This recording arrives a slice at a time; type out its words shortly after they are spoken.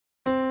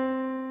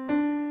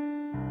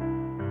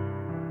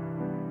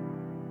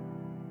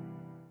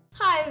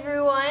Hi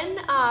everyone,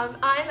 I'm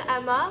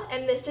Emma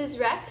and this is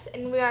Rex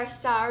and we are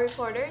star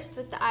reporters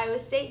with the Iowa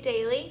State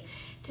Daily.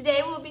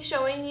 Today we'll be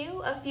showing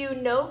you a few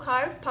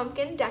no-carve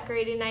pumpkin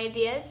decorating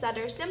ideas that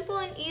are simple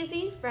and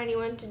easy for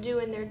anyone to do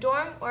in their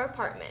dorm or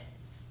apartment.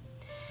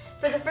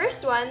 For the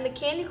first one, the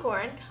candy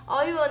corn,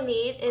 all you will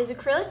need is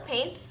acrylic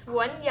paints,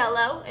 1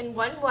 yellow and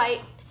 1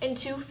 white, and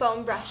 2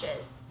 foam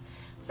brushes.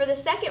 For the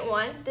second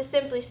one, the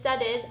simply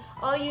studded,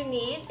 all you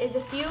need is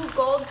a few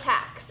gold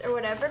tacks or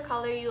whatever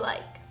color you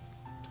like.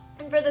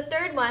 And for the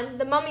third one,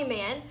 the mummy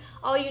man,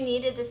 all you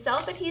need is a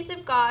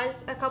self-adhesive gauze,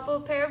 a couple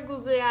of pair of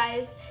googly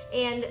eyes,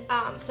 and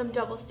some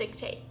double stick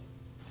tape.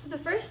 So the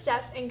first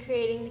step in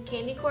creating the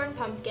candy corn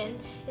pumpkin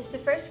is to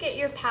first get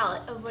your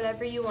palette of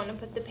whatever you want to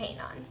put the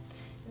paint on.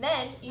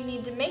 Then you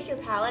need to make your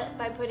palette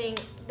by putting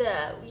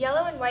the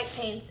yellow and white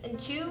paints in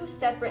 2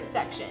 separate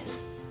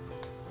sections.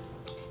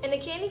 And the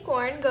candy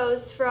corn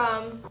goes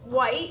from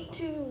white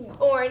to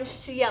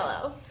orange to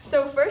yellow.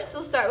 So first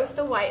we'll start with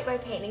the white by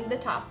painting the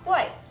top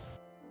white.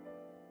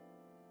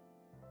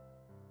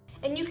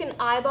 And you can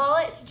eyeball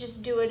it to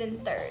just do it in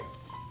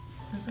thirds.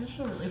 This is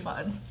actually really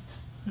fun.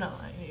 Not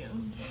like you.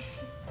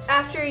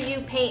 After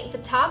you paint the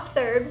top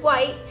third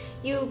white,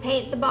 you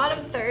paint the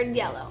bottom third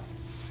yellow.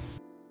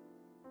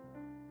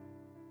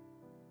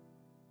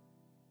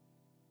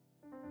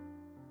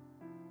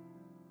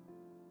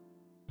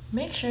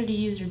 Make sure to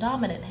use your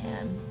dominant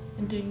hand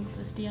in doing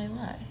this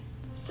DIY.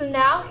 So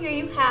now here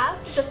you have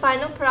the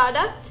final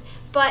product,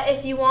 but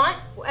if you want,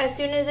 as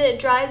soon as it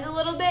dries a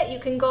little bit, you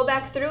can go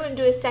back through and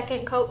do a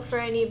second coat for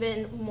an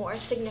even more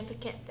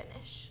significant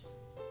finish.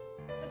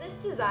 For this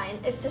design,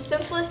 it's the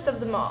simplest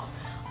of them all.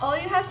 All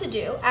you have to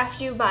do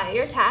after you buy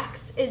your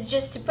tacks is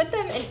just to put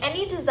them in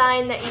any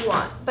design that you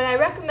want, but I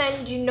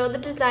recommend you know the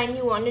design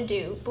you want to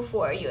do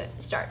before you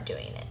start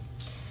doing it.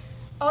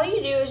 All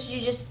you do is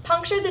you just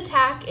puncture the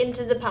tack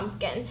into the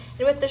pumpkin,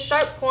 and with the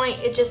sharp point,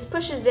 it just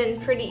pushes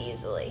in pretty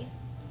easily.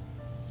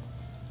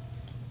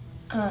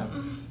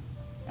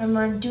 And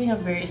we're doing a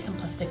very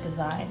simplistic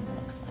design,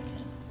 it looks like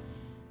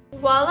it.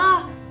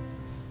 Voila!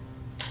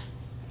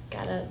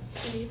 Got a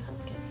pretty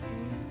pumpkin.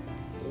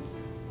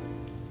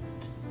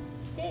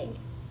 Yay!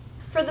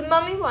 For the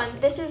mummy one,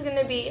 this is going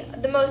to be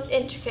the most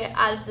intricate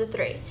out of the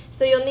 3,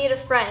 so you'll need a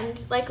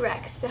friend like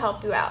Rex to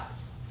help you out.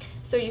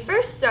 So you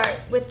first start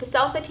with the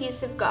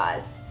self-adhesive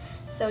gauze.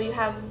 So you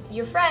have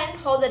your friend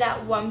hold it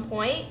at one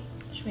point.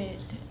 Which way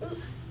to do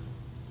this?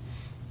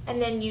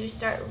 And then you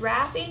start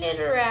wrapping it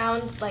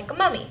around like a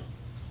mummy.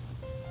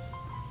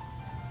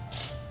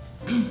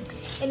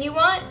 And you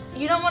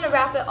don't want to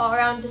wrap it all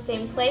around the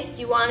same place.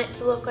 You want it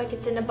to look like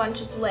it's in a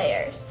bunch of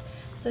layers.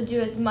 So do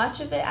as much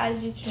of it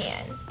as you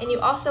can. And you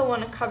also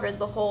want to cover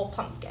the whole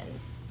pumpkin.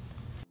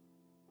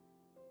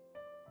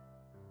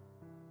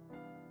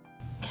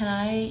 Can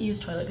I use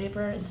toilet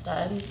paper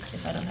instead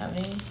if I don't have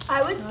any?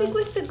 I would stick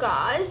with the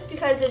gauze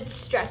because it's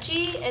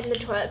stretchy and the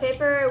toilet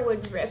paper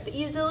would rip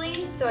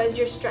easily. So as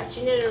you're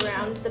stretching it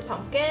around the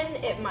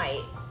pumpkin, it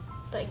might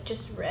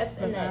just rip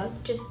and then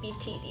just be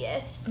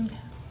tedious. Okay.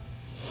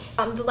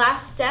 The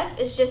last step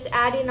is just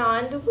adding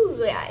on the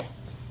googly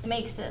eyes.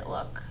 Makes it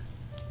look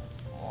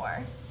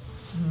more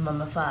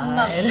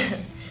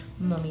mummified.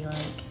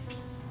 Mummy-like.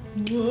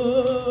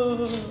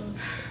 Whoa!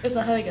 Is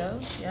that how it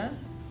goes? Yeah?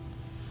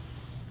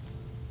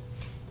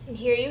 And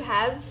here you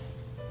have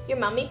your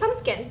mummy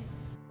pumpkin.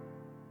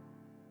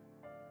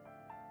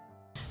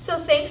 So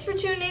thanks for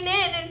tuning in,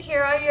 and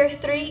here are your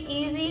 3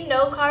 easy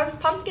no-carve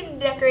pumpkin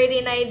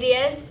decorating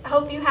ideas. I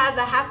hope you have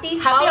a happy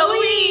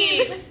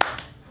Halloween!